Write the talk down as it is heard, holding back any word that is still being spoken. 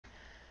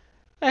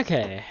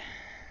Okay,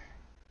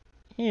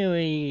 here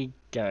we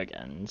go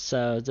again.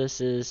 So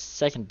this is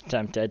second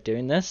attempt at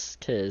doing this,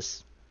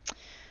 because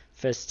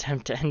first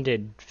attempt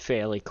ended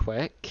fairly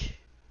quick.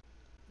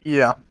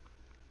 Yeah.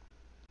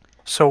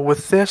 So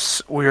with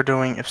this, we are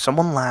doing if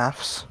someone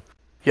laughs,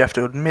 you have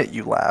to admit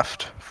you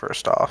laughed,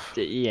 first off.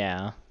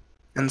 Yeah.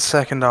 And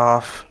second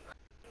off,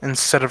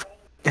 instead of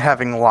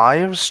having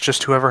lives,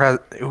 just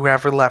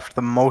whoever left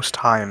the most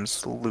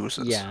times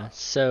loses. Yeah,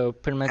 so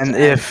pretty much And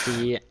at if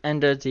the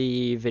end of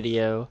the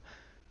video,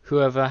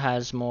 whoever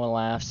has more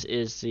laughs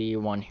is the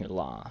one who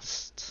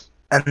lost.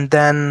 and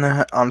then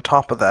on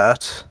top of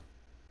that,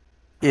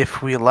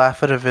 if we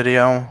laugh at a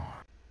video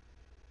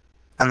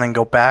and then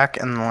go back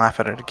and laugh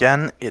at it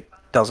again, it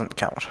doesn't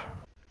count.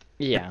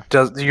 Yeah.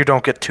 You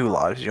don't get 2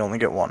 lives, you only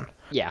get 1.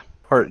 Yeah.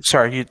 Or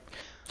sorry,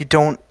 you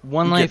don't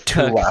One you life get 2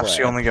 per laughs,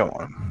 you clip. only get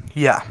 1.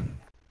 Yeah.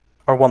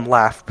 Or 1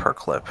 laugh per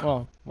clip.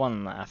 Well,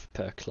 1 laugh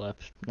per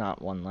clip,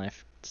 not 1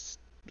 life.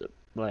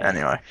 Like,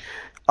 Anyway.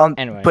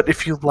 Anyway. But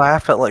if you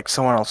laugh at like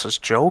someone else's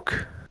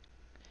joke,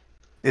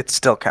 it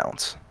still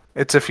counts.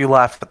 It's if you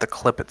laugh at the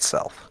clip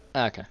itself.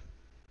 Okay.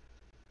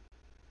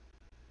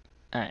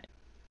 Alright.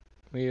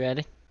 We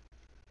ready?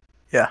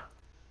 Yeah.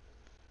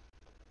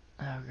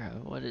 Oh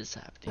god, what is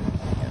happening?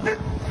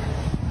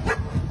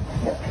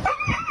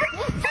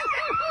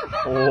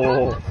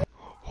 Oh.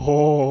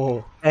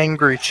 Oh.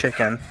 Angry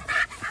chicken.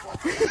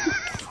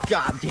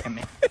 God damn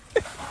it.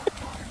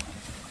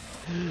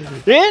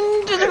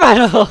 Into the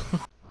battle!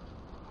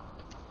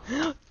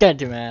 God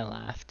damn it, I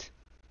laughed.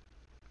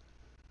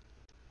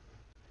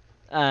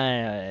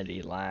 I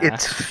already laughed.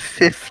 It's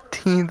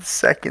 15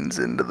 seconds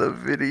into the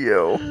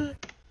video.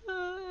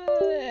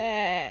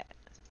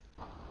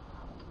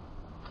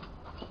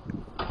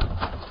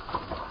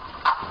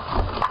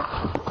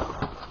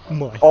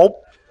 My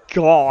Oh.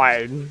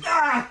 god.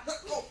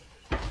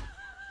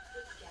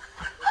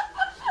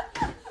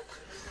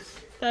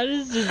 That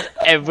is just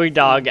every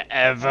dog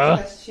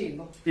ever.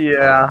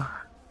 Yeah.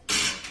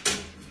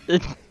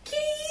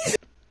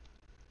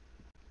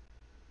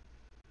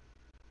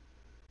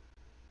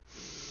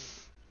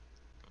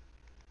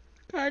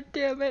 God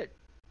damn it.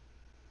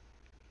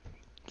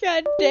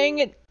 God dang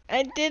it.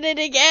 I did it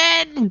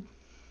again.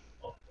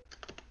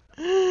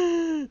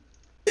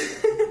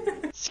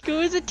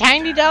 Screw the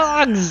tiny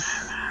dogs.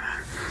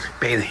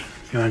 Bailey,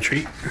 you want a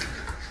treat?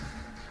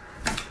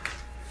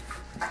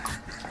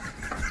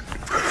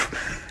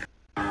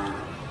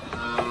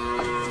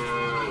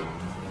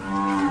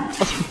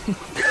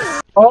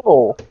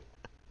 Oh.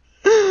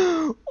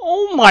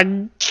 Oh my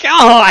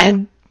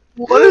god.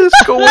 What is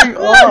going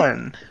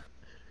on?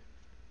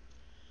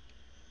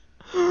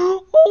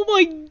 Oh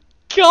my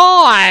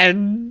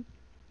god.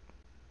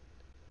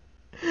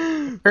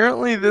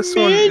 Apparently this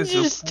one Man is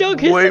just stuck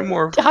his way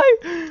more...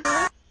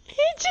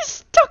 He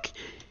just stuck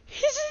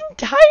his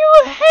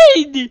entire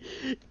head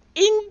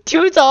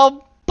into the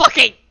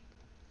bucket.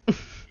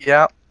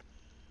 Yeah.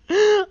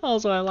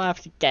 Also, I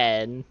laughed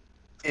again.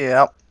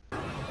 Yeah.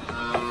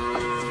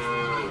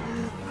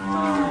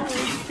 Oh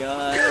my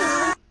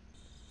god.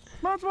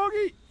 Come on,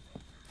 Smokey!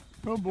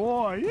 Good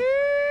boy!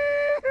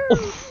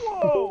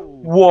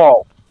 Whoa!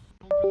 Whoa.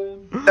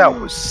 That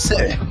was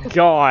sick.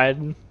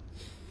 God.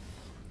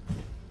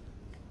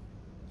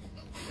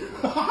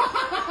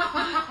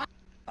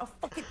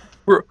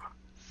 Bro,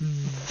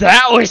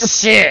 That was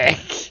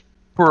sick.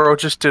 bro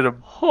just did a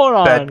Hold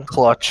on. bed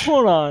clutch.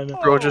 Hold on.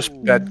 Bro just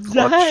bed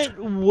clutched.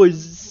 That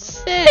was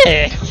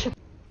sick.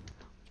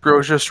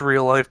 Bro just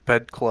real life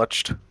bed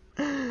clutched.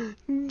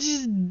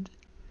 Just...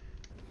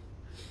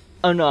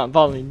 Oh no, I'm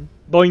falling.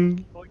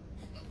 Boing.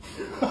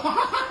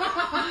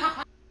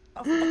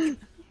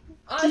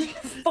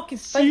 Fucking Do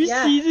fight, you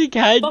yeah. see the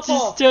cat Fuck just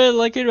off. started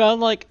looking around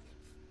like,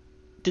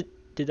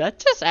 did that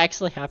just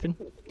actually happen?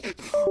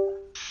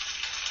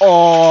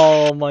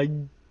 Oh my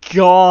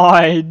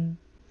god.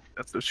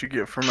 That's what you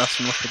get for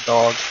messing with the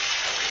dog.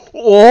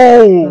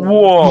 Oh.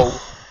 Whoa.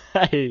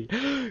 Hey.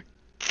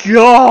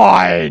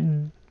 God.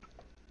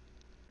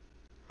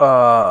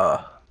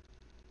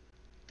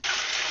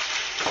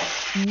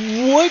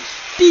 What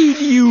did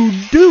you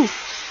do?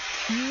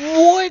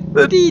 What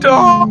The did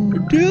dog.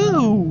 you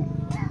do?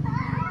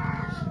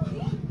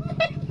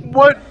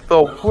 What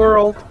the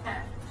world?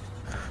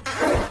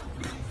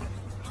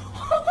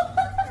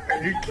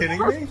 Are you kidding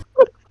me?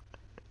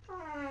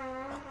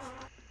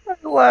 I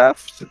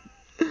laughed.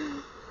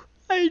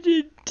 I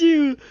did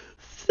too.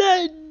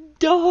 That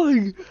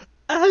dog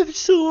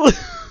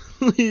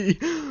absolutely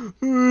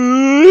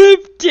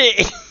ripped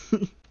it.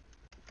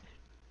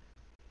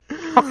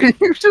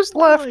 You just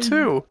laughed my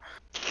too.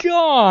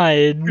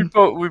 God.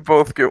 We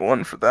both get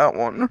one for that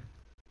one.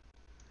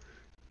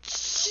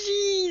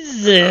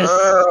 Jesus.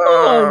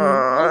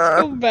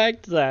 Let's go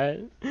back to that.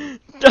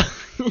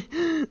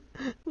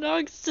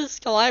 Dog's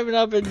just climbing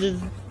up and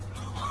just...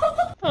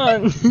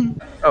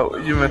 Oh,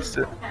 you missed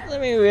it.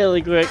 Let me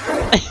really quick.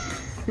 Are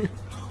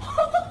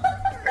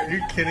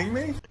you kidding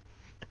me?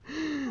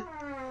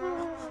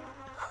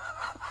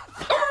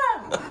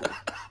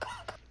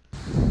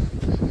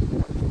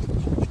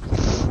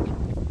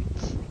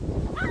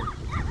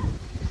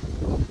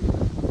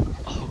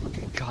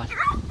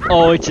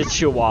 Oh, it's a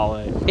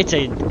chihuahua. It's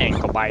an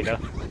ankle biter.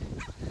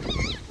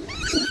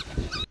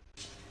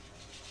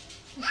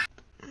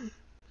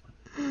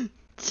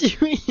 Do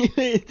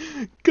you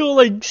go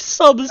like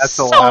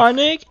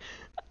subsonic?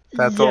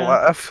 That's a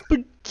laugh.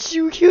 But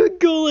you can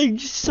go like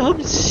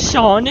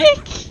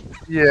subsonic?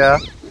 Yeah.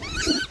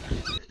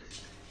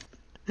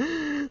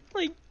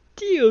 Like,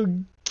 dear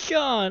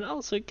God.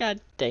 Also, God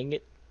dang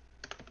it.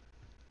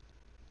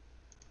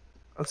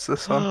 What's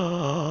this one?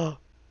 Oh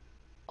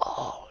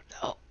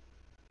no.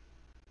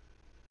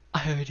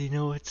 I already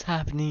know what's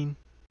happening.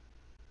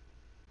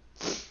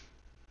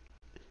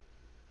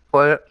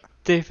 Play it.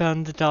 They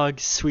found the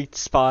dog's sweet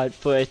spot,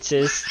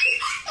 Blitzes.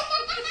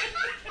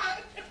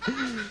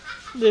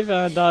 They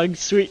found a dog's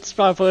sweet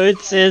spot,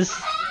 Blitzes.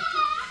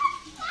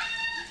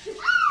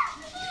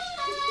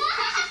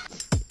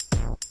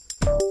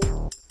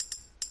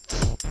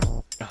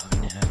 Oh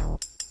no.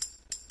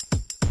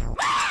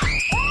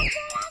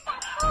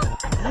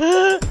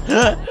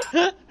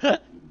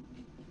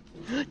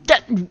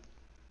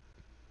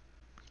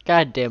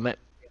 God damn it.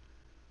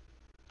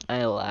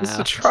 I laughed. It's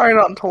a try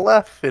not to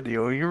laugh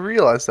video. You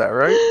realize that,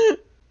 right?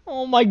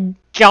 Oh my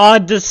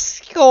God, the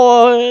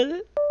score!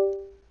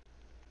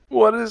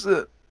 What is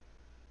it?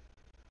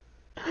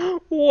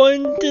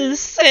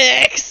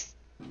 1-6!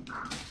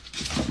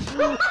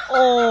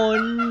 Oh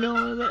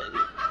no, that...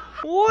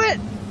 What?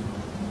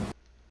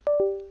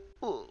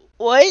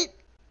 What?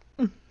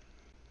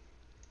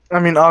 I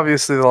mean,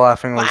 obviously the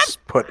laughing was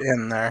put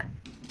in there.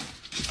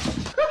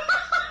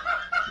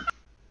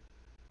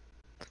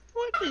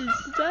 What is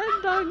that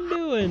dog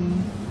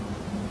doing?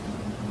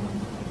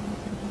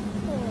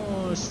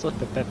 Oh,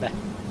 slip it, Pepe.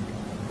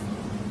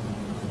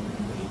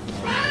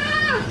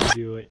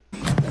 Do it.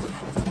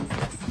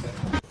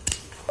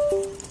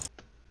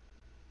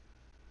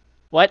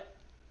 What?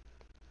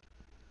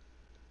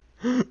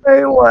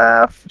 They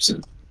laughed.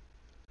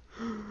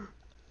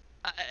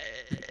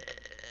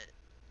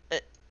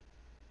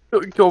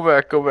 Go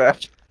back, go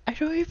back. I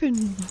don't even...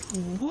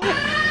 What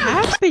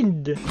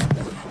happened?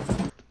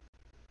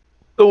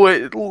 The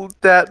way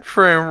that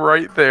frame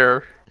right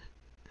there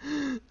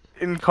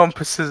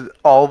encompasses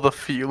all the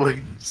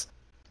feelings.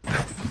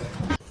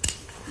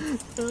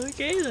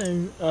 Okay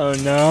then. Oh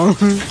no.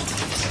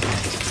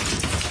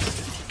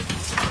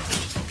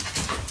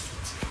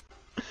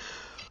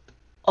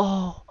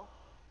 Oh.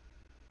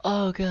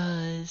 Oh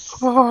guys.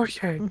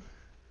 Okay.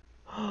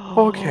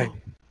 Okay.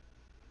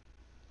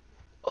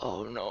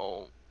 Oh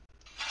no.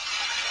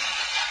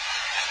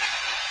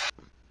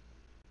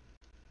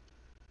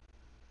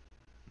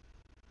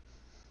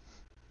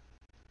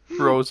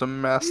 Bro's a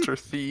master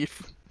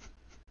thief.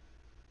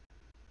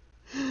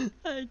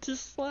 I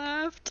just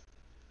laughed.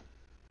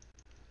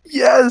 I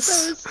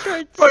Yes! was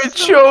trying to My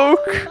stop- joke!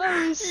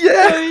 I was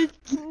Yeah!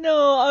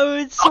 No, I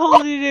was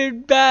holding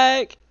it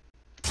back.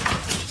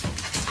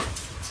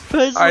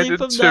 Personally did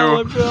from too. that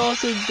one, but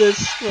also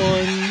this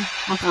one.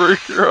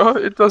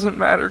 It doesn't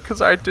matter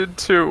because I did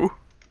too.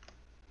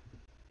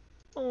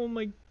 Oh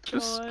my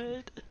Just-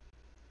 God.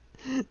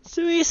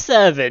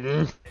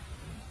 3-7.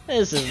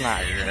 This is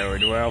not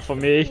going well for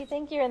Do me. you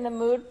think you're in the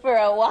mood for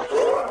a walkie?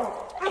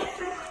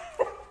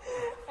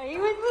 Are you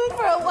in the mood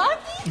for a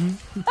walkie?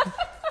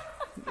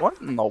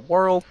 What in the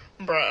world?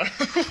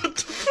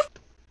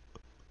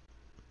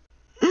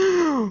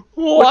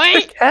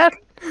 What?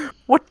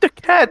 What the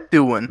cat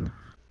doing?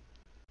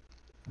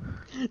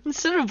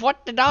 Instead of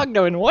what the dog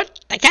doing, what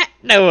the cat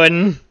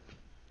doing?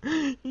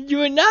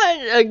 You are not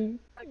a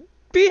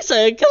piece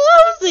of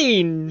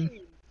clothing.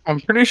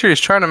 I'm pretty sure he's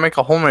trying to make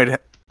a homemade,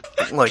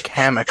 like,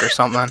 hammock or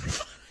something.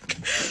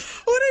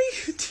 What are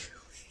you doing?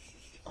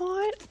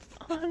 What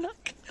on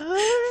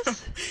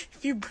earth?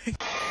 If you break.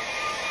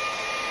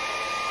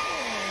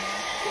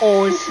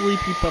 Oh,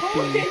 sleepy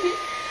puppy.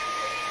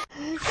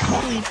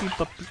 Sleepy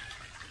puppy.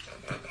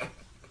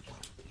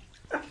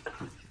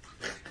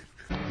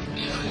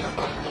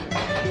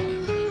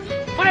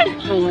 What?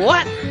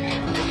 What?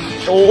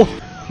 Oh.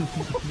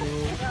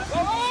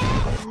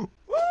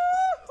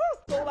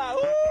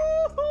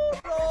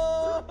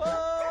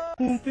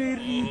 Un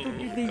perrito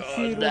que te Oh,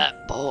 hicieron.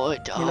 that boy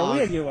Me la voy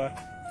a dog. llevar.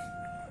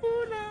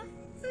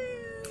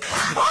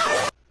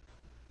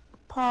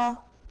 Pa.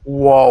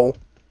 Whoa.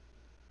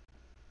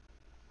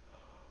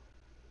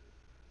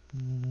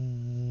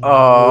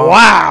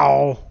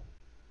 Wow.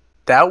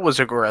 That was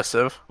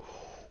aggressive.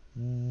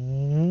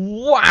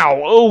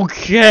 Wow.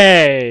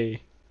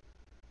 Okay.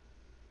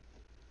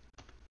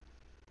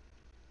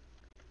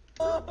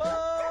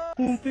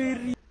 Un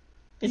perrito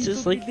It's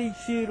just que like te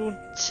hicieron.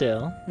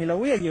 chill, Me la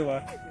voy a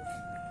llevar.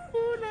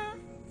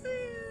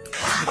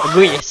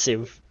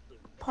 aggressive.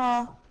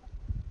 Pa.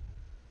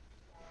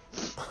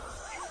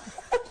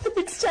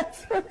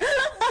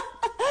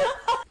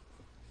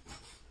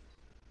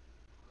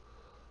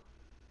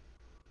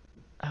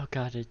 Oh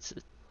god, it's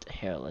a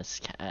hairless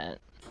cat.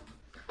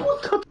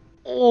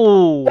 Oh.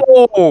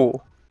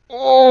 Oh,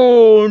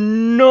 Oh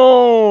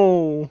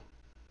no.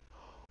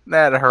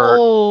 that hurt.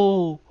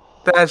 Oh.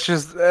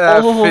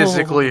 That Oh.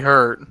 physically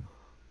hurt.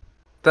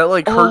 That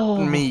like hurt Oh.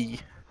 me.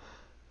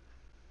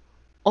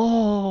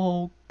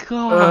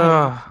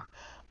 God.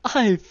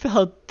 I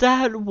felt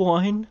that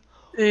one.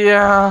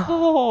 Yeah,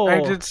 Oh.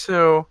 I did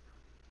too.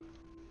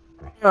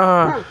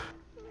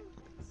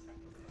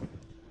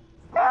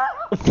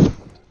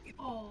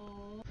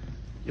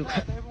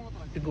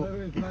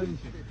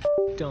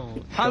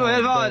 Don't. Hallo,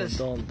 Elvaris.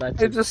 Don't.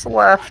 That's I just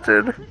laughed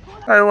it.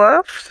 I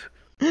left.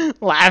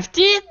 laughed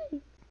it.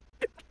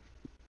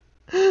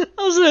 I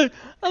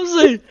was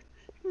like,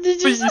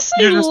 did you But just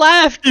you say just-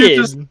 laughed you it?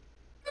 just-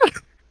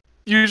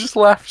 You just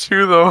laughed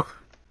too, though.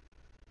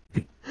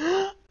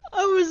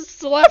 I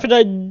was laughing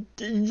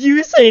at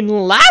you saying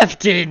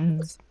laughed it.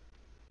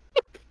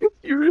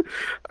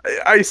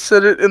 I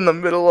said it in the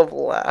middle of a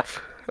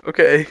laugh.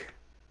 Okay.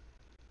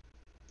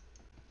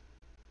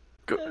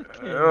 Go,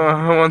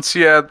 Okay. once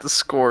you add the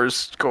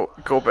scores,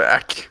 go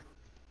back.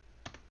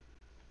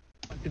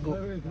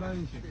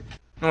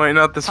 Wait,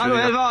 not this Hallo,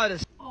 video.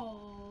 Elvaris.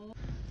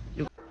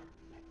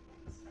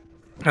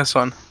 This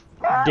one.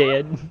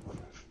 Dead.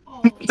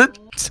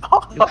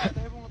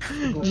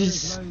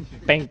 Just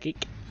spank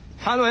it.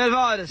 Hallo,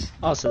 Elvaris.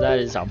 Also, that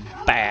is a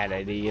bad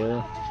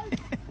idea.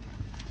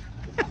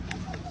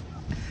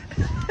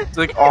 It's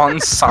like on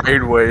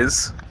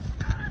sideways.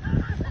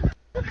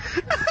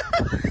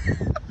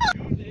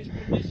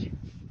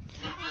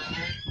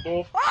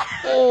 Oh.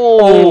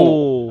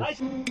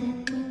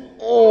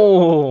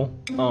 Oh.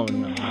 Oh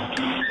no.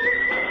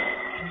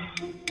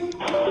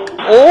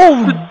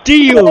 Oh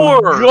dear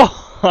Door.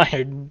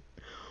 God.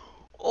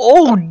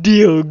 Oh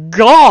dear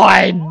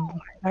God.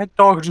 That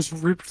dog just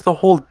ripped the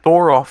whole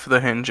door off the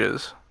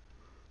hinges.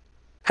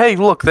 Hey,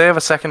 look, they have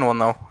a second one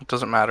though. It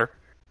doesn't matter.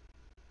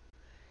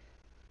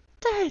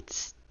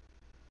 That's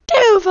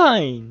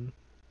terrifying.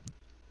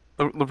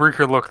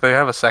 Labrika, look, they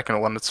have a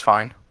second one. It's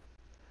fine.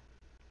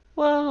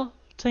 Well,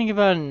 think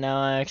about it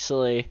now,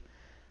 actually.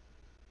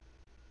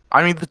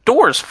 I mean, the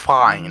door's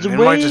fine. The It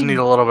might just way- need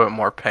a little bit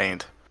more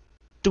paint.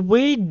 The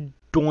way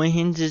door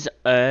hinges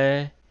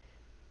are,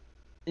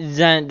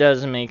 that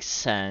doesn't make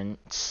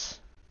sense.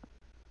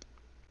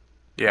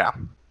 Yeah.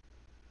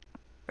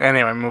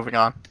 Anyway, moving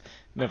on.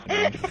 Moving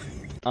on.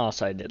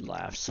 Also, I did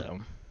laugh, so.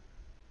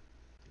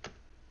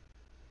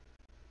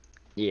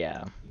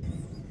 Yeah.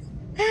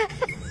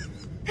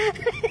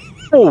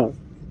 Oh!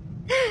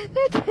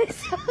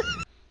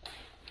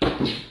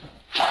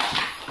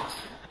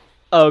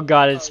 Oh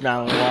god, it's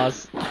mountain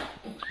loss.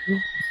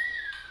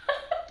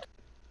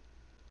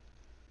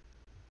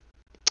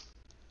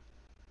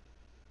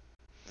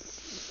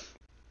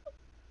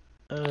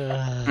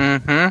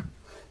 Mm-hmm.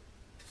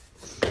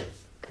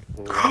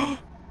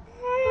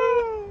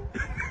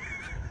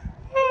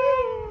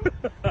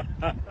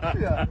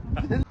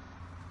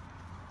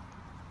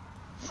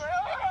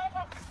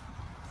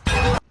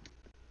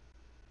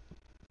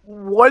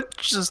 What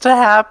just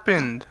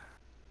happened?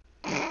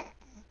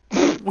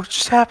 What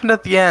just happened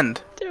at the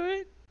end? Do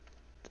it.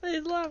 They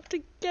laughed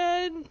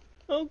again.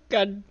 Oh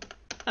god,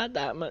 not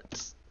that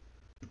much.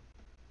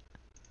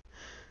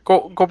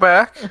 Go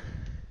back.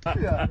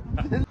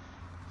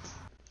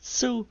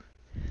 So.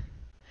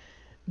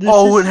 This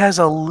Oh, it is has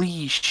a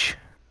leash.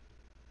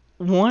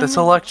 one. That's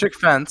electric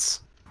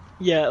fence.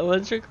 Yeah,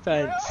 electric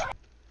fence.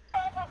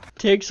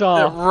 Takes It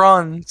off.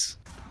 runs.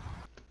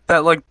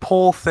 That like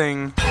pole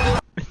thing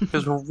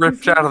is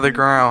ripped out of the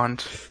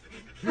ground.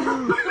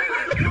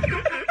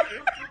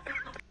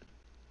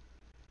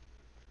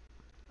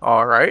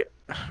 All right.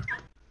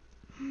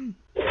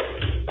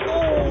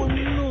 Oh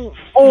no.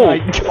 Oh, My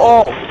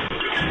God. oh.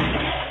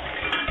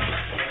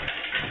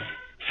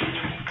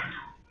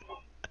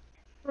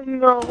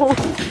 No.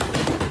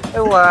 I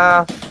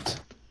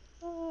laughed.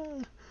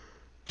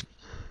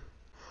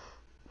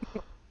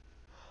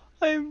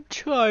 I'm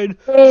trying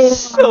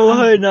so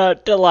hard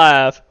not to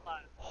laugh.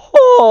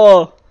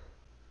 Oh.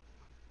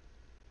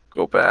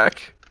 Go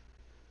back.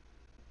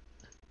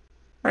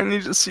 I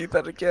need to see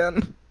that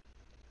again.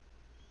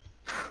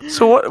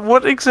 So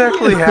what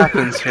exactly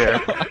happens here?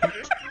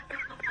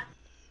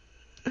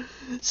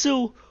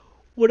 So,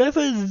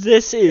 whatever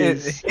this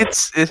is,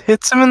 It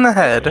hits him in the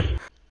head.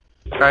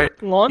 Right?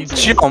 He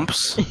launches,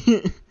 jumps.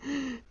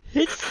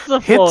 hits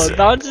the floor, Hits-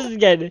 bounces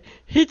again,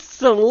 hits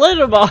the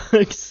litter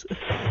box,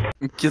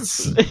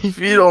 Gets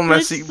fetal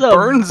messy, hits the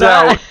burns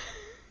bag, out,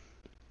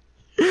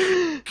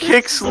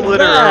 kicks hits the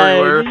litter bag,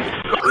 everywhere.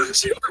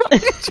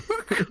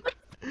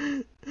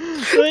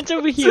 Runs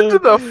over It's here, into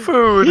the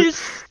food.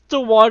 hits the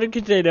water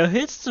container,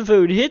 hits the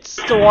food, hits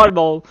the water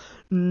bowl,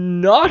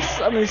 knocks,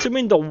 I'm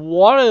assuming, the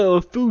water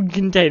or food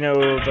container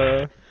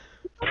over.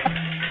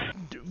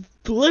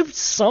 Flips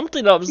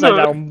something upside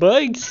No, down,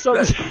 breaks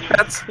something.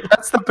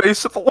 That's the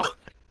base of the water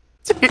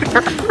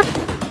container.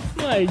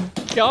 My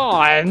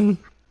god.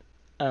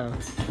 Oh.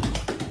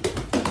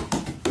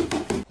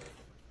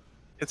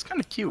 It's kind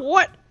of cute.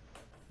 What?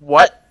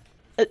 What?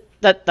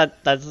 That's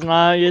not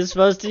how you're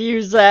supposed to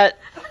use that.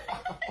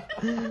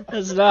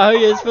 That's not how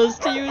you're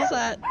supposed to use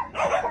that.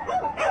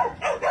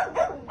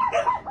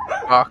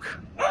 Fuck.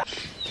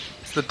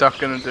 What's the duck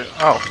gonna do?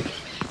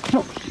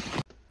 Oh.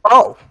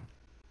 Oh.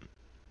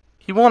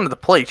 He wanted the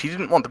plate. He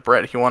didn't want the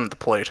bread. He wanted the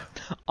plate.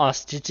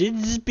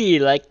 Ostriches be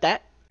like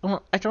that.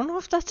 Well, I don't know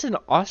if that's an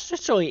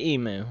ostrich or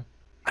emu.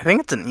 I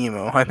think it's an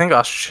emu. I think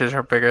ostriches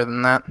are bigger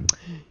than that.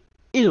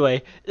 Either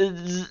way,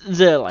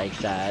 they're like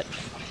that.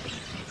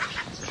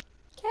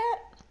 Cat.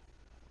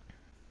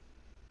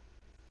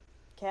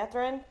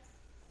 Catherine.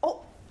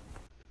 Oh.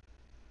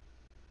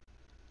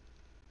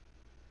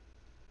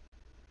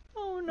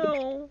 Oh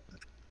no.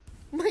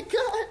 My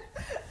God.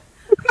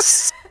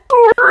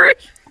 Sorry.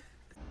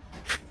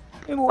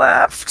 I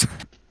laughed.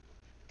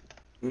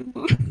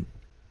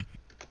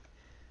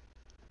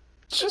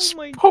 Just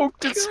my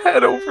poked its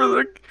head over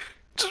the.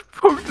 Just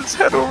poked its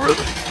head over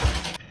the.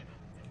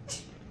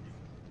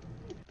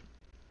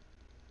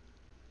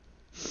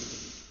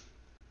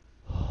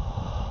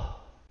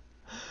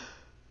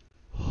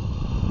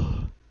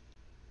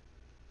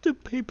 The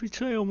paper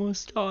tray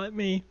almost got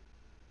me.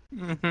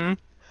 Mm-hmm.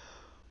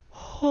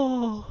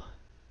 Oh.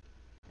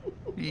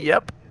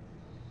 Yep.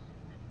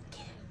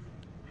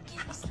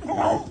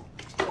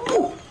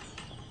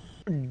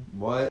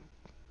 What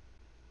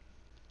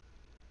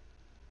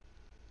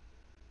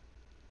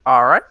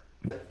Alright.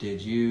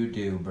 did you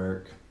do,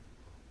 Burke?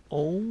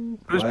 Oh.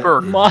 Who's What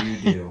Burke? did My-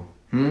 you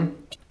do?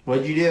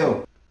 What'd you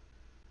do?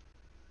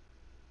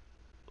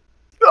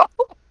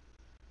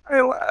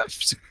 I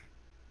laughed.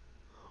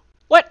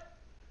 What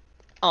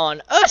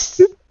on earth?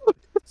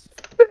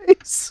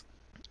 Face.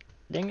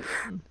 Dang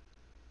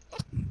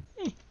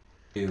it.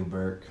 Do,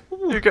 Burke?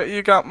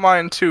 You got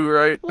mine too,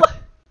 right? What?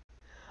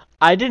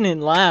 I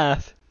didn't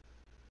laugh.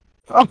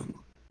 Oh.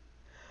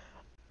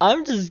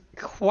 I'm just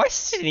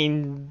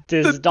questioning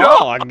this The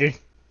dog. dog.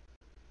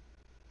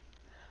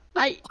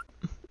 I.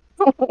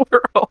 The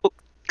world.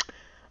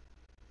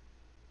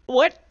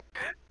 What?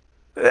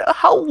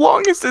 How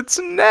long is its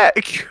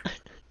neck?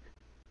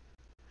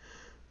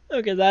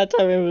 Okay, that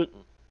time it was.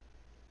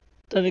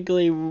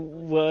 Technically,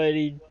 we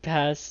already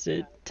passed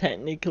it,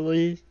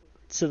 technically.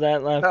 So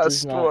that left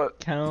does Passed not what?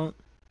 count.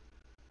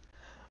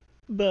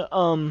 But,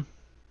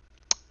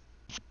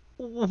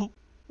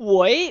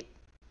 wait?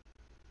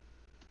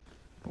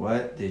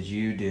 What did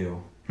you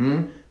do?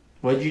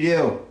 What'd you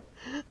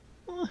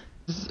do?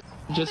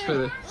 Just for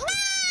the.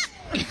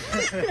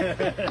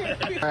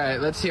 All right,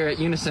 let's hear it.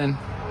 Unison.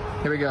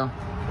 Here we go.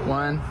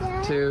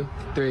 1, 2,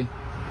 3.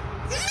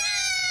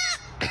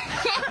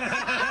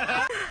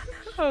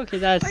 Okay,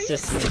 that's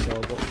just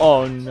adorable.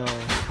 Oh no.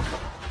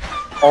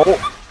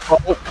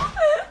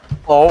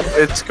 Oh,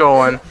 it's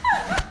going.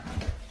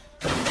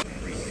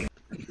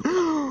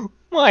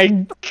 My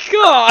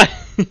god!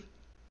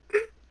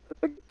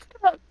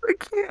 I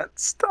can't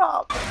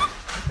stop.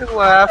 I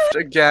laughed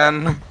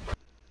again.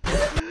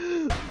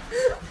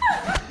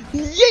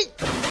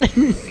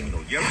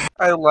 Yeet!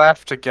 I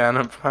laughed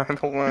again, by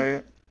the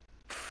way.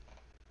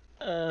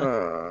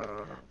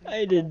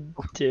 I did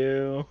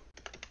too.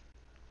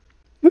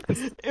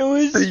 It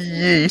was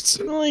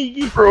Yeet.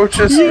 like Bro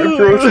just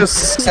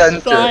sent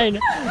it. fine,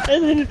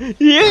 and then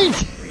yeet.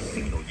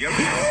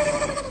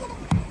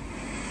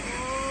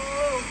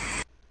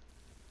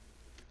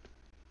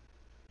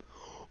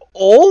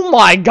 Oh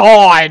my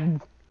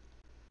god!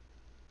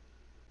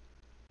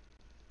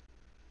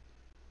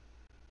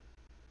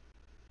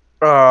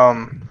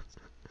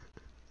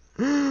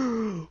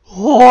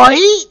 What?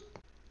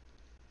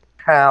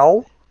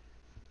 How?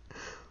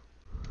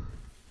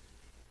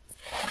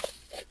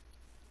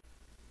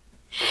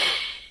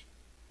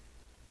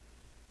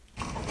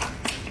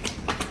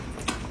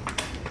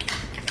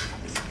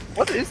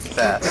 What is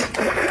that?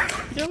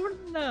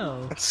 Don't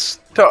know. It's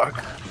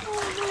stuck.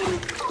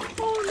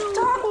 Oh no,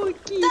 poor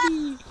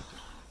kitty.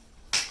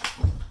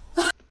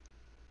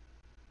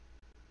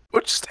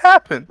 What just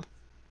happened?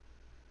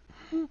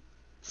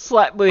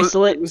 Slap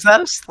bracelet. Was that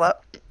a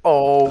slap?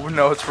 Oh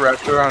no, it's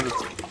wrapped around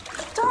its.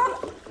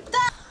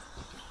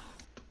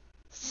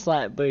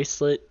 Slap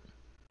bracelet.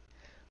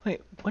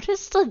 Wait, what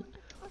is the light?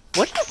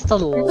 It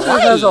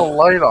has a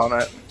light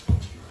on it.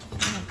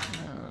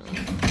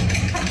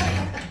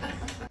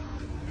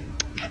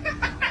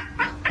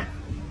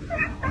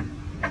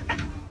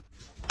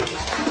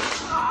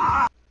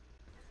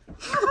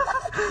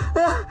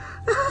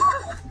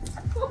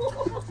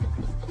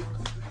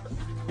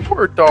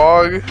 Poor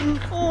dog.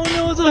 Oh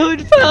no, the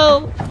hood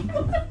fell.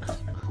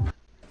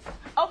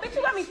 Oh, bitch,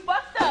 you got me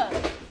fucked up.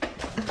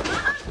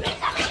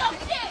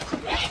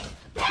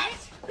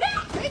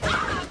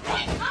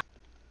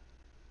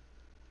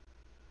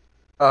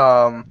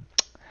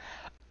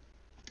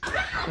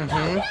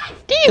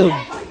 Dude.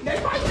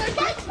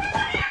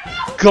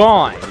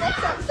 Gone.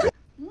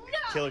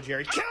 Kill her,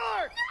 Jerry. Kill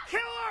her! Kill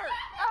her!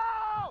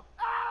 Oh!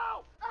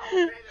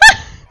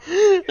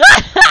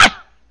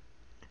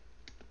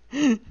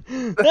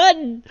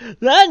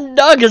 that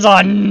dog is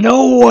on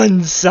no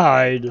one's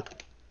side.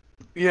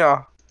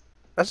 Yeah.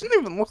 Doesn't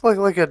even look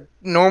like a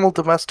normal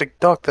domestic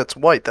duck that's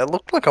white. That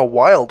looked like a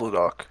wild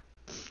duck.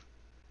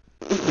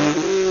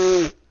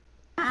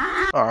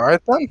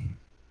 Alright then.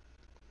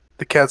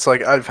 The cat's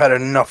like, I've had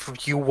enough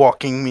of you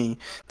walking me.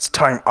 It's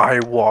time I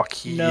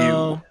walk you.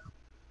 No.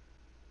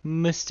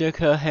 Mr.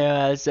 Cohair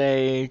has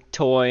a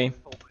toy.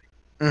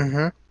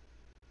 Mm-hmm.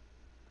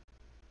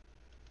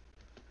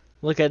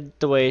 Look at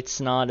the way it's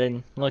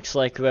knotted. Looks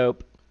like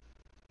rope.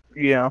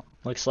 Yeah.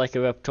 Looks like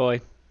a rope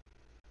toy.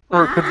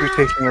 Or it could be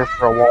taking her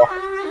for a walk.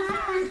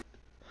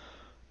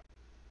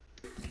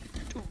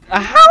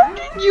 How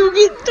did you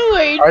get to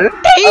a I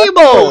didn't-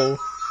 table?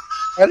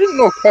 I didn't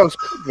know cows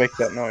could make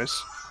that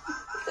noise.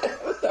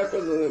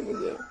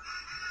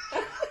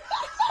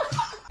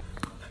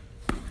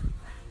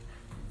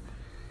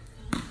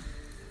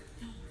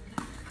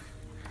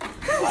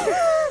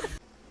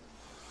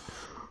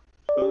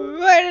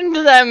 Right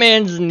into that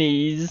man's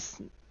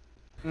knees.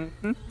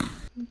 Mm-hmm.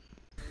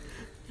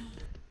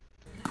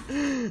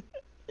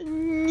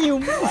 You.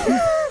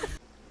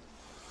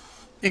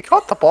 He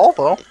caught the ball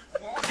though.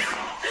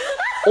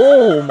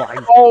 Oh my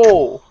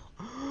Oh!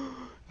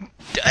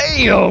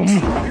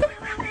 damn!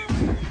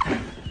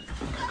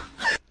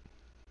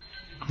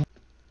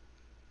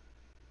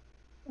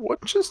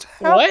 What just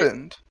What?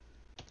 happened?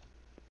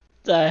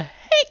 The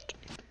heck?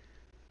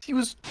 He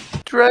was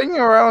dragging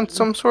around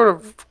some sort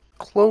of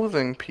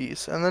clothing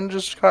piece and then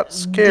just got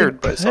scared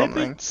by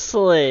something. Carpet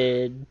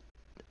slid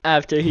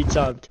after he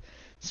jumped,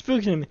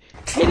 spooking him,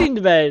 hitting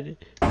the bed,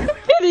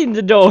 hitting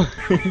the door,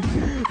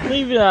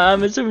 leaving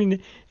I'm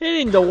assuming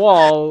hitting the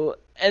wall,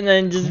 and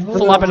then just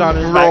flopping on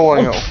his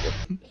Rolling back.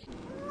 over.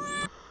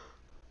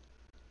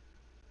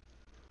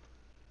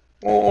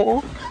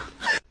 Oh.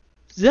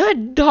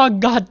 That dog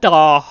got the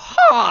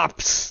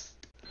hops!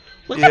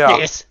 Look Yeah. at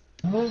this!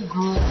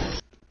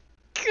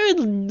 Good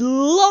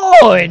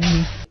lord!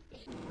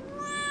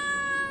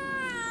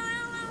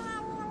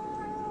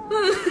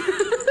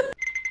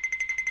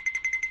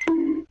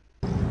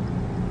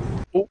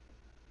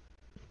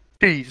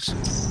 Jeez.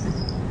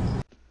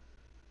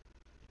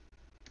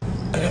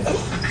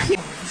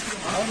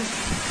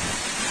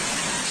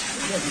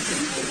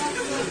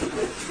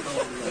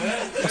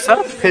 Was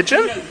that a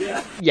pigeon?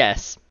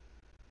 Yes.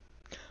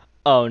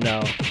 Oh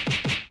no.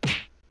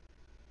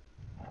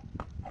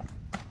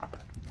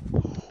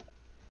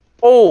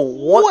 Oh,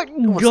 what?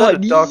 Was that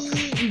a duck?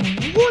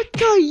 What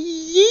got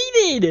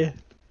yeeted?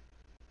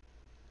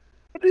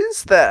 What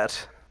is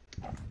that?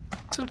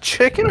 Is it a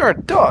chicken or a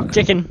duck?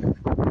 Chicken.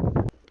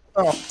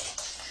 Oh.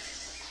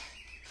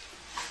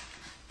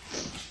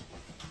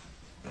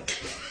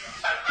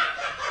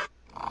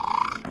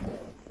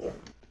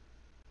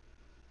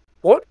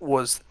 What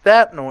was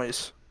that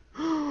noise?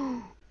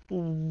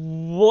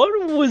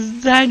 What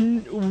was that?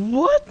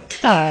 What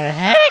the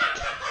heck?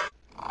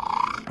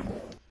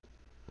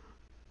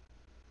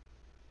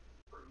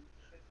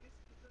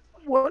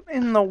 What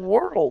in the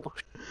world?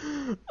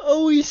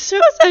 Oh, he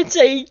sure that's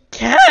a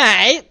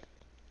cat.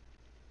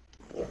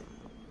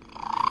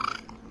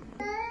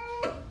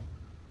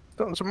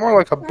 Sounds more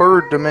like a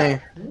bird to me.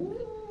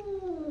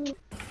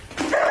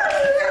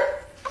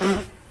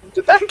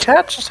 Did that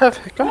cat just have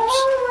hiccups?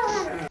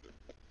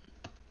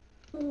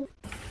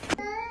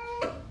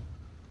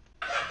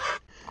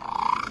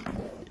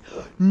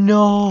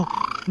 No,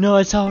 no,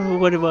 I saw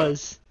what it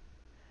was.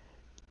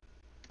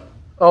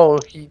 Oh,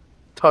 he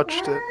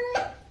touched it.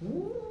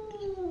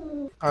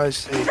 I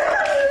see.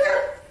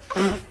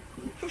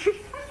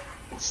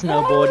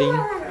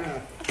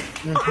 Snowboarding.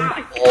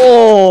 Mhm.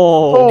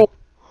 Oh,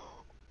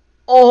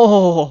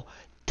 oh,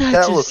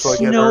 that's That a looks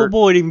like it hurt.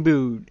 snowboarding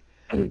boot.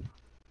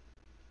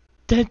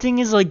 That thing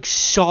is like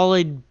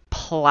solid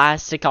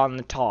plastic on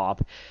the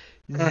top.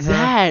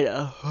 That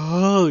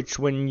hurts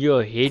when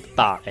you're hit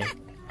by it.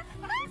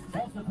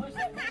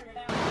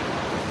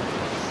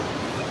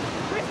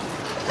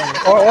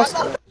 Oh, that's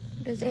that.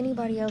 Does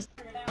anybody else?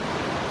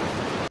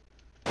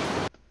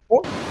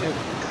 What?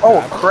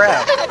 Oh,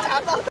 crap.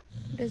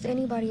 Does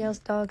anybody else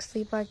dog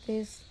sleep like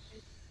this?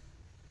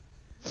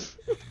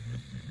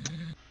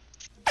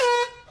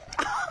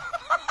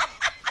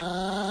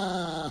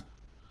 Oh.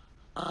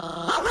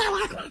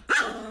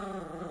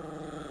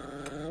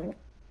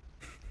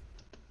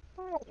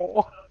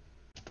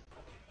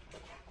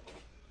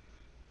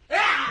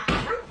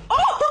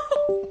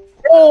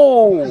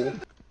 Oh!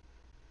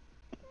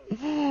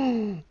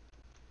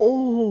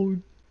 Oh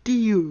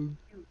dear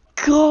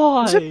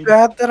God! Is it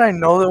bad that I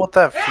know what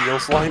that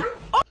feels like?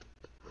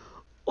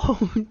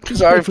 Oh,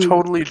 Because I've dear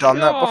totally done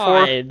that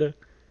before. God.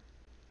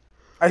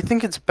 I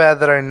think it's bad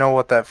that I know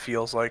what that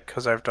feels like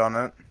because I've done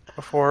it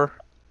before.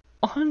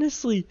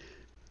 Honestly,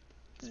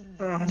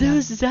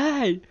 there's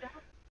that.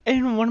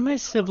 And one of my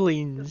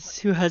siblings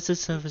who has a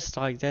service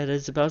dog that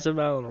is about a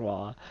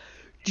Malinois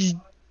just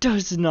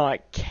does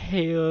not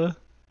care.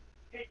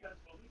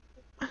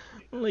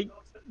 Like,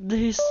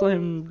 they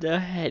slam their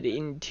head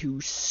into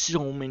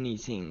so many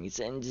things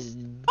and just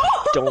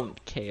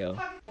don't care.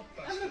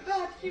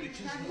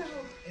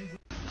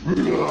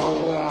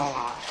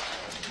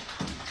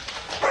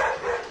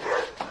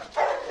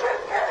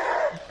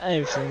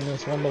 I've seen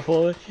this one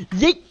before.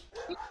 Yeet!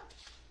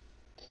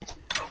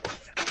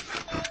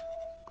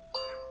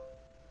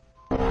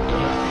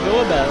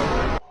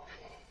 Doorbell.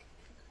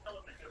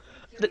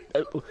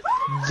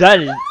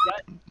 That is.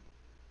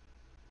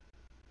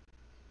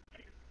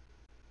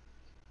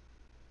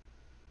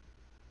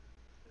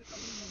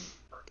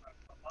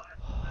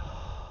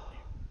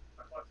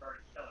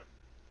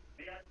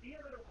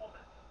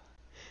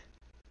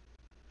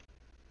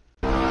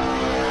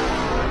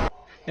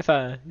 If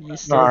you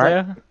still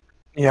Alright. there?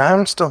 Yeah,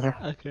 I'm still here.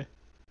 Okay.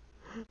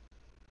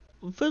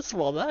 First of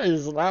all, that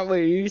is not what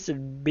you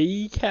said,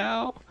 B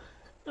cow.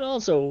 And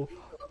also,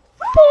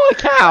 boy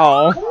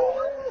cow.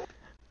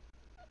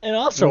 And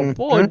also,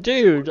 boy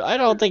dude, I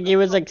don't think he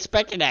was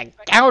expecting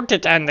that cow to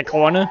turn the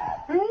corner.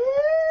 I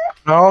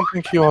don't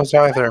think he was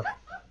either.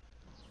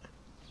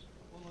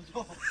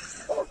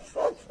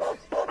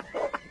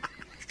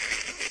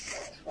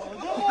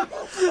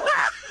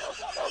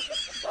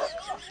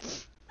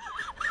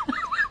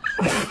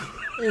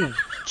 Oh,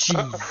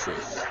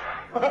 Jesus.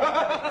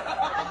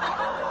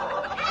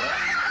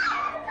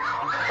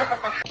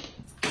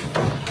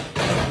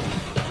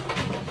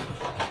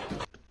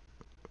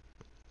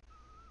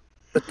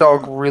 The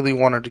dog really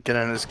wanted to get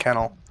in his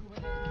kennel.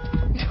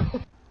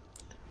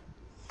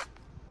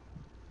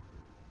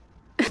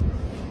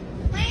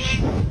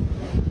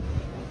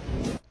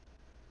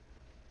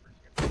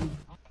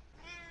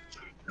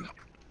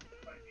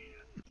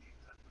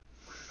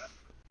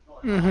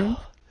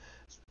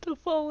 The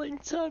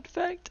following sound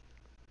effect.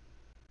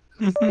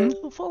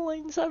 The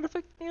following sound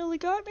effect nearly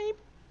got me.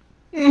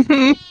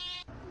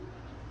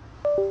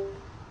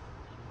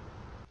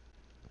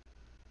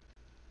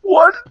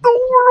 What in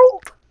the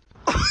world?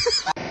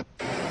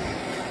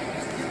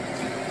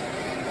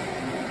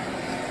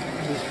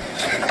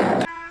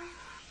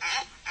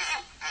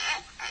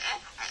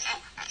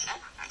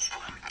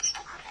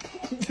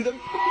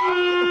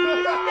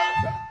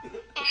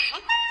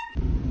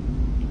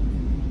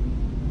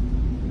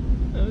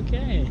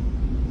 Okay.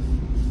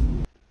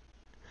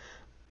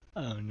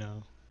 Oh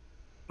no.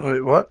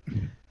 Wait, what?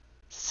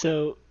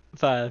 So,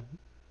 5.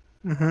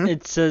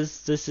 It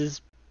says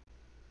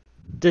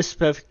this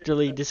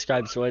perfectly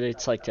describes what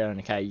it's like to own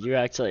a cat. You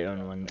actually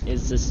own one.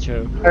 Is this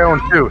true? I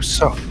own 2,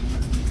 so...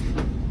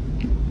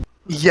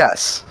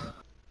 Yes.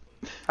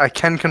 I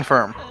can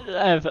confirm.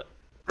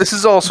 This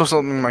is also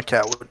something my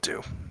cat would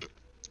do.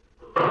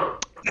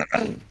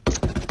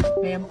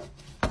 Ma'am.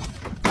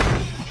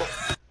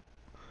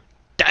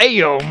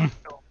 Damn!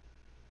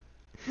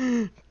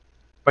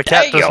 My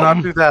cat does not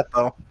Damn. do that,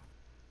 though.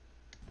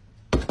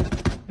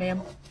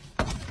 Ma'am.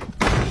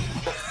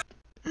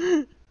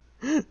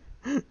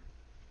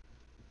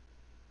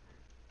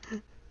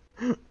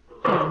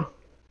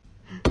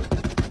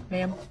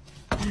 Ma'am.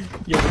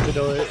 You have to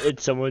know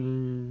it's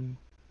someone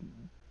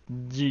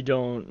you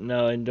don't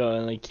know and don't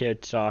really care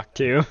to talk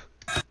to.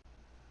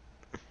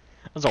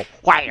 That's a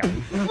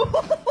wham!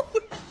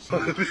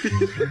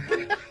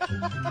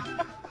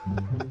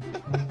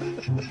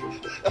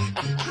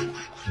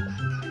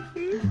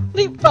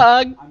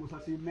 Leapfrog!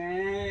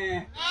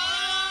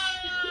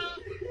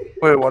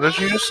 Wait, what did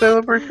you just say,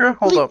 Libreaker?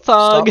 Hold up.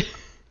 Leapfrog!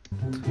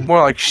 Stop.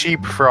 More like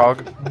sheep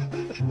frog.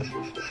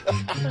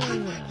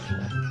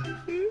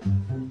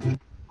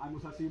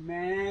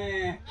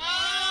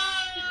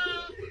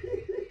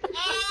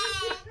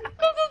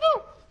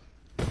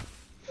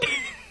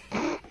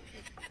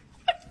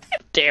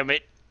 Damn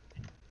it.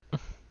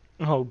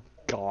 Oh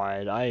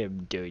god, I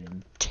am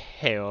doing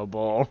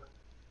terrible.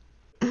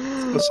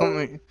 That's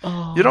something...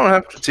 Oh, You don't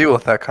have to deal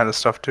with that kind of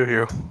stuff, do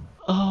you?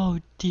 oh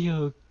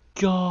dear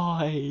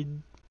god.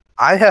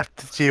 I have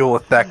to deal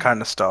with that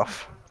kind of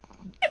stuff.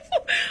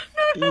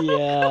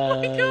 Yeah,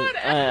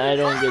 I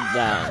don't get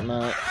that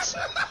much.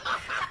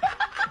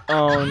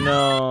 Oh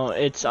no,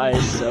 it's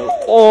ISO.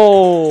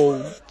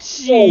 Oh,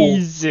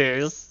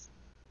 Jesus.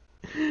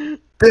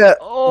 Yeah,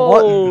 Oh,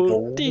 what in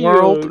the dear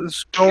world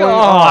is going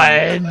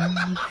on?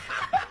 God.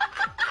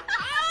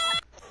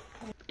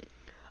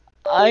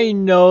 I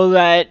know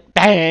that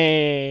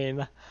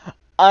pain.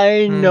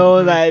 I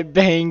know that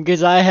pain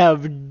because I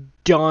have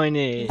done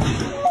it.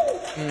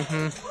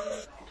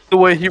 The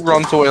way he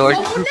runs away,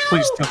 like,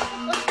 please do.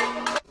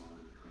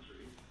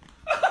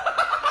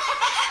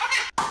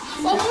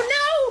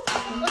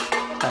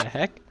 Oh The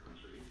heck?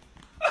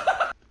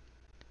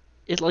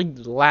 It like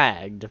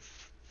lagged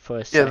for a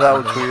Yeah, second.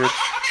 that was weird.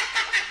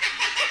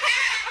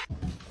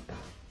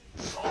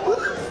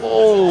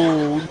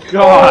 Oh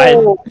god.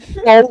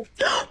 Oh.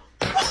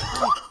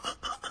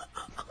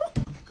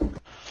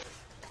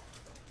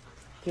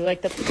 You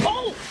like the.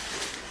 Oh!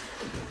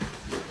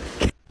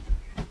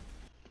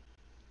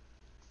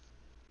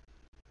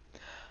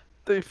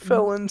 They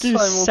fell in The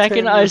simultaneously.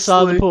 second I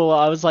saw the pool,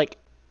 I was like,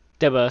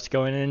 they're both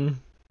going in.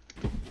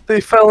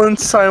 They fell in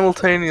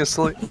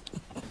simultaneously.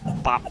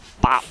 Bop,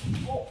 bop.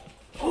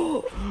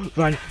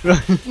 Run,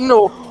 run.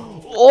 No.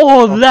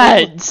 Oh,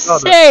 that got it.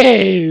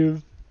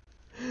 save!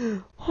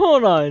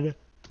 Hold on.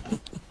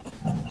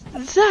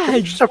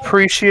 That, Just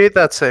appreciate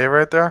that save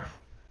right there.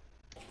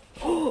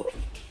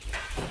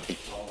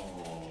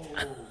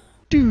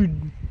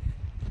 dude.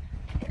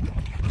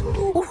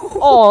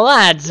 Oh,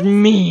 that's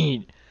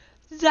mean.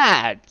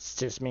 That's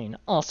just mean.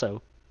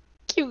 Also,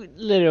 cute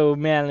little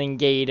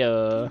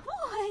Malingator.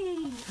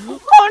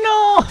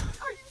 Oh no!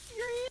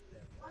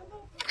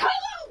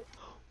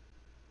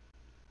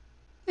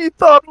 He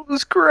thought it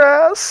was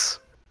grass.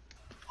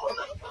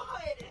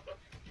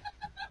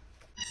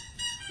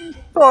 He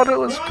thought it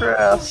was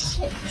grass.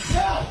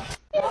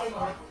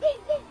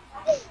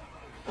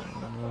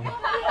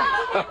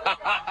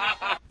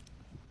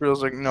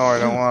 Feels like, no, I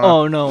don't wanna.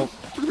 Oh no.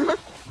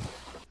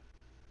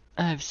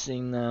 I've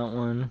seen that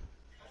one.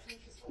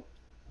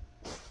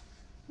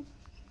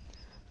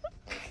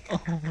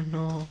 Oh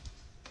no.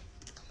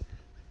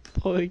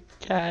 Poor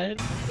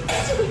cat.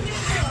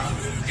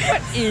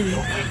 What is...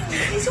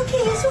 It's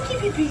okay,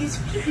 baby. It's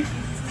okay, baby.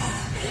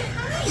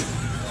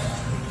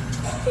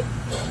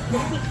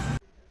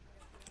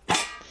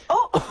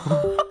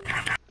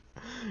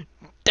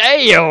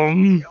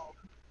 Damn!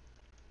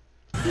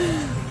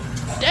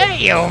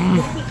 Damn!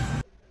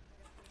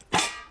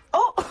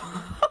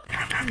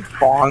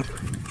 Bonk.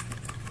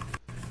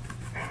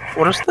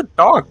 What is the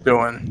dog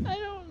doing? I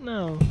don't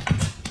know.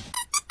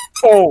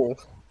 Oh!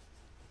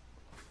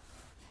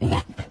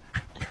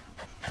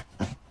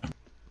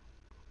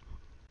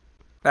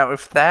 Now,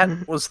 if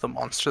that was the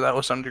monster that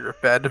was under your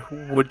bed,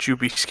 would you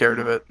be scared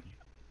of it?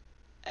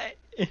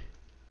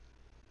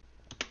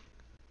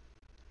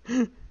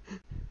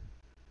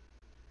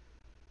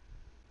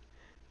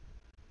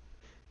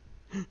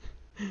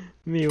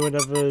 Me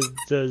whenever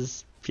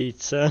does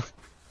pizza.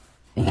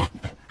 Cause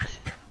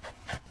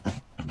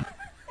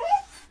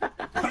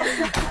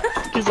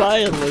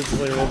I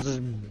literally will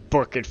just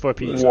book it for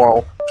pizza.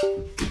 Whoa.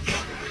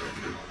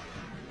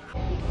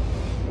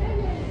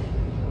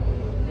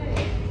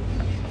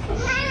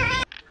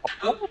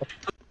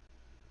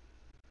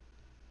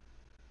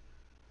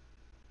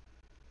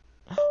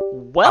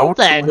 Well Out,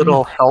 then.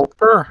 little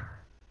helper?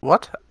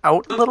 What?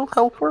 Out, little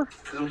helper?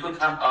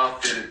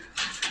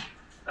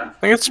 I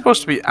think it's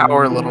supposed to be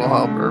our little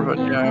helper, but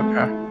yeah,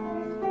 okay.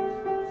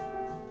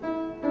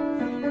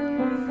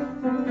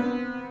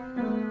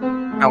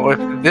 Now,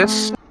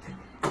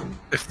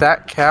 if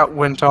that cat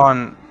went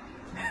on...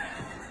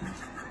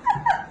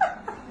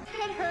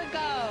 Let her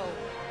go.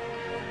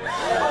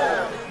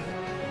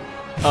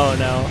 Oh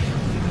no.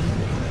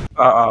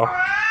 Uh-oh.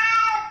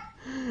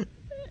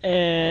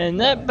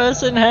 And that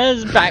person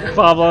has back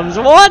problems.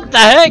 What the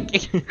heck?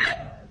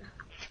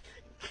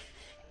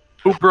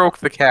 Who broke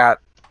the cat?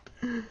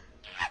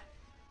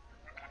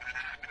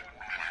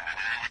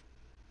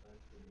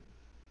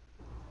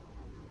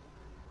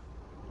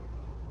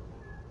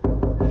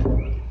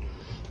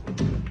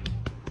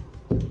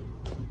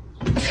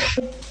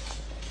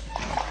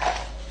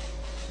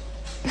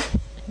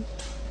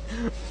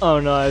 Oh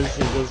no, I've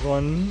seen this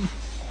one.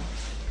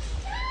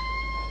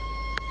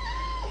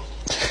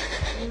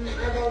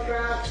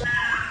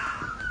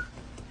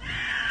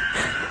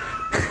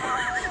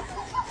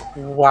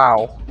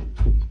 Wow.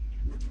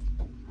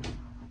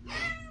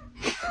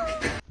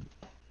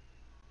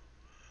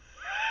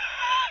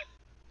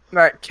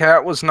 That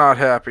cat was not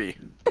happy.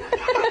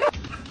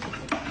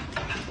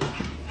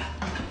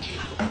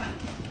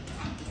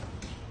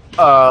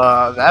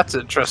 That's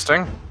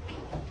interesting.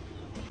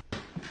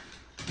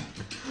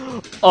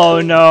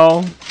 Oh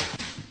no.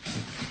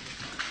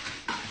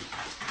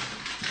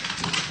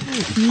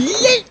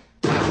 Yeet!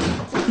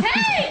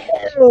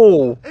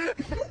 Oh!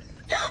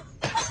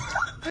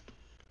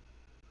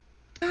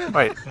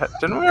 Wait,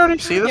 didn't we already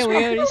see this Yeah, we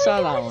one? already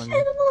saw that one.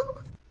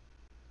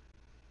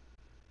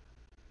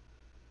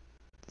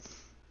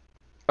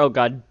 Oh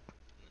god.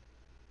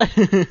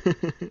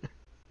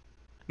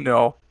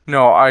 No,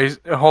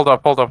 hold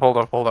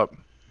up.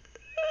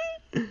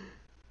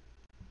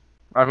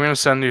 I'm gonna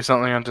send you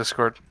something on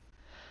Discord.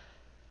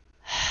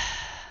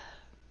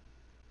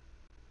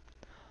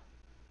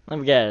 Let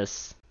me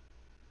guess.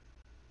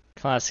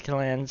 Classic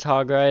Lands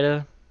Hog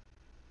Rider?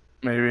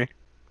 Maybe.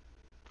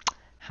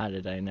 How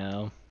did I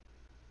know?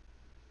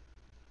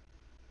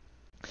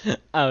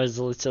 I was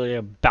literally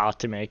about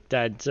to make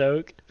that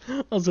joke.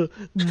 Also,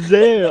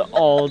 they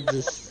all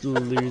just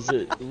lose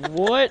it.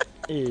 What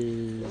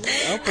is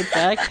up with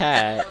that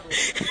cat?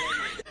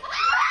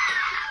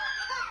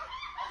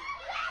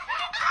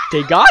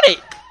 They got it!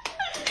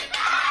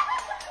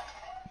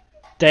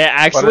 They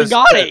actually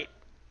got it!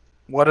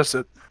 What is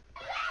it?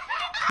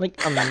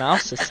 Like a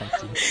mouse or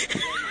something.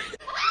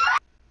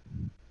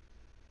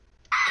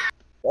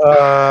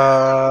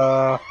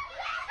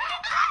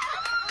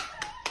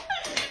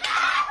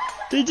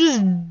 They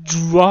just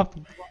dropped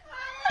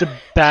the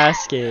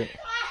basket.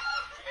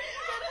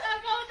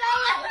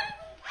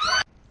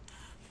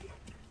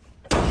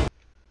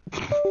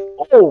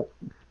 Oh!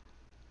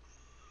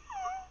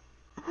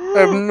 I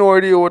have no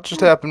idea what just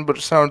happened, but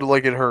it sounded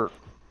like it hurt.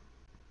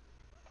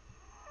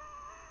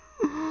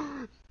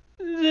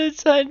 They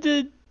tried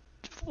to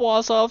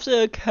floss off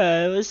the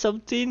curb or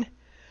something.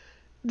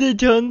 They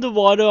turned the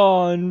water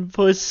on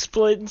for a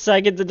split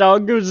second. The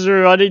dog goes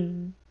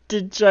running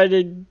to try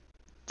to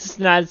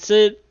snatch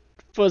it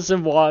for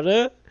some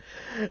water.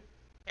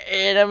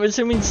 And I'm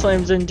assuming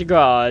slams into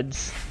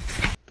guards.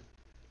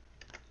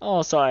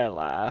 Also, I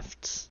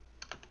laughed.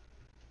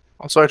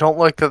 Also, I don't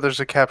like that there's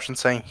a caption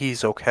saying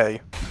he's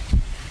okay.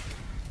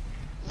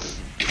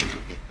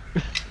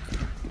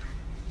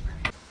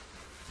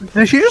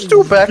 Did she just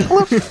do a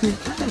backflip?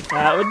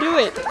 That would do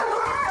it.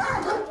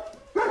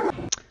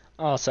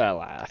 Also, I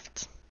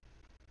laughed.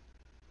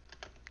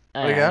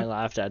 I Again?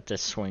 laughed at the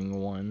swing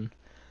one.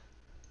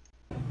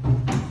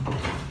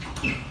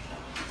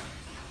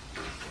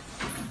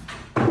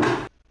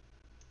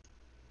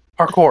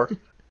 Parkour.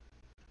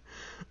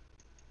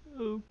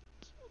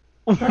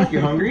 Shark,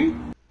 you hungry?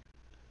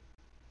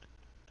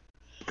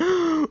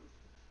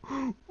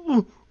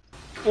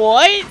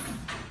 What?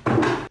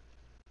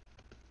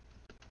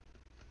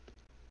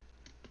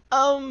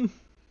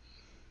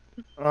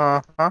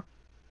 Uh-huh.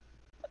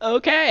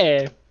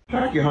 Okay.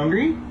 Shark, you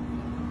hungry?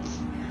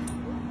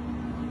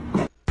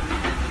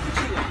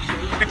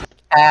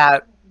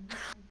 Cat.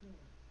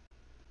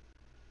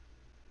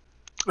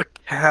 The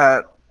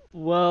cat.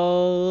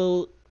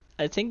 Well,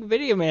 I think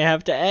video may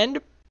have to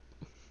end.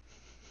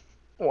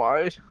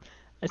 Why?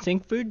 I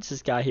think food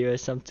just got here or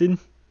something.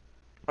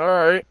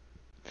 Alright.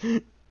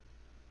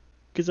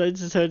 Because I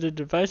just heard a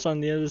device on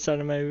the other side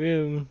of my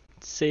room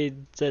say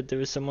that there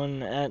was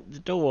someone at the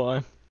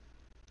door.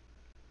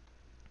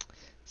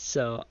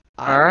 So,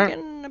 I'm Alright.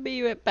 gonna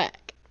be right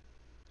back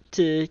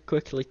to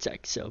quickly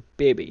check. So,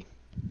 baby.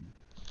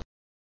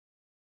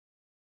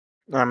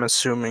 I'm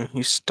assuming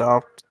he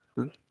stopped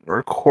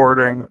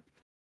recording.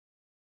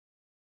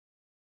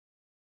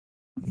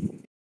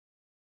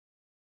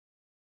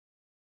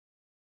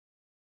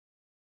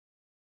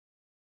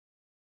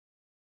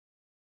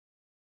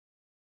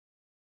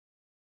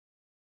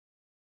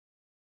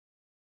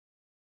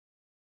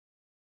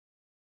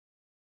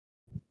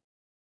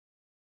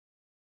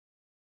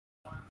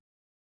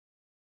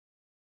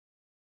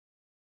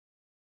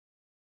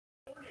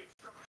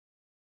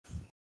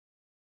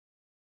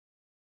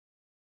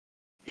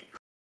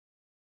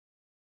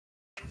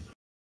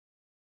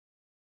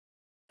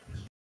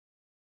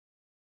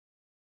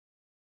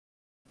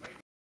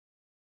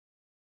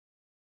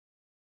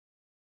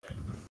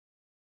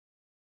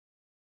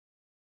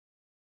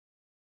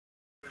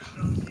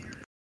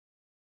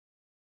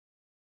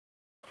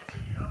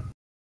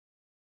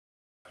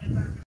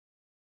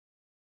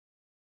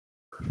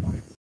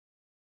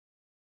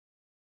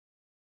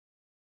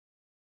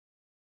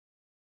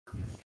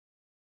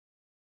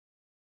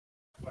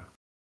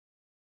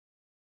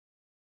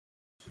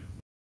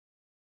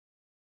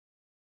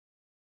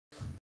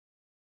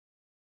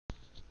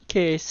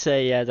 Okay, so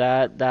yeah,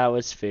 that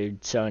was food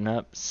showing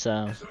up,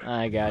 so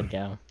I gotta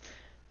go.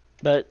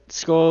 But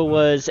score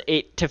was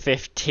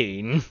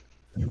 8-15.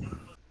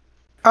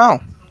 Oh.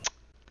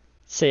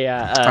 So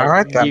yeah,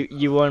 Alright then.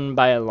 you won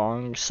by a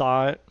long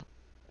shot.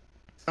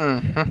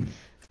 Mm-hmm.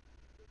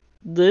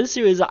 The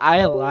issue is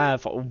I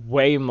laugh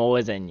way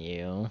more than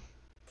you.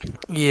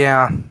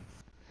 Yeah.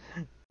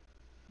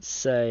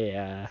 So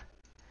yeah.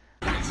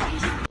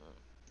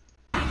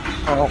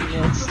 Oh.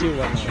 Let's do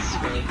one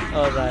last one.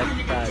 Oh,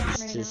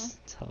 that's just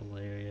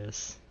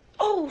hilarious.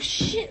 Oh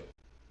shit!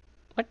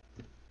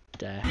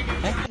 The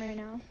heck? Right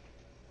now.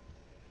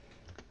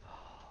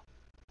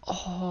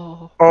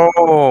 Oh,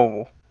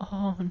 Oh.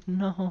 oh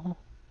no.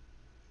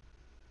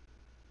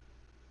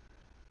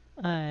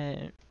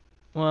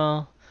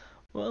 Well,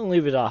 we'll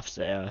leave it off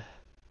there.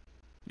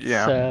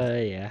 Yeah. So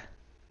yeah.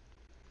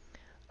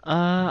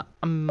 I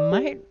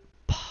might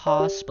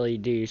possibly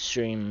do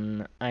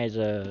stream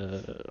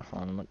either,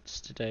 hold on,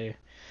 what's today?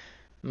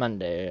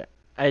 Monday.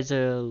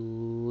 Either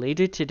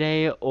later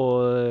today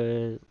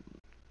or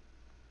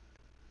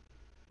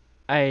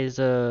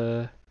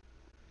either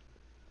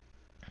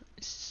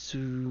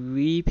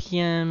 3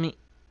 p.m.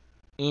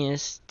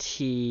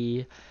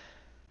 EST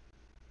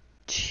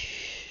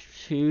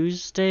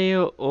Tuesday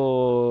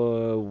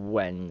or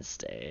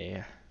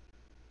Wednesday.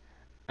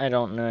 I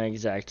don't know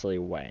exactly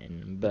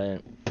when,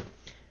 but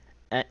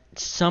at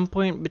some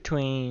point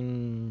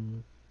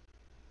between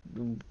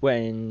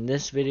when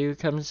this video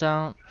comes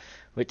out,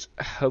 which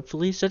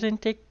hopefully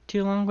shouldn't take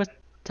too long with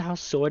how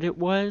short it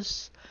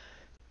was,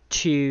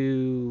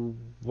 to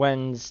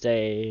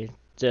Wednesday,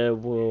 there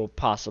will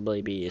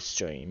possibly be a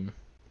stream.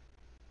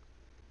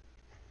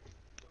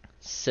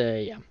 So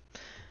yeah.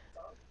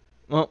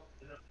 Well,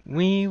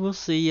 we will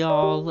see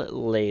y'all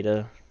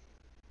later.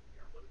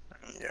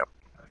 Yep.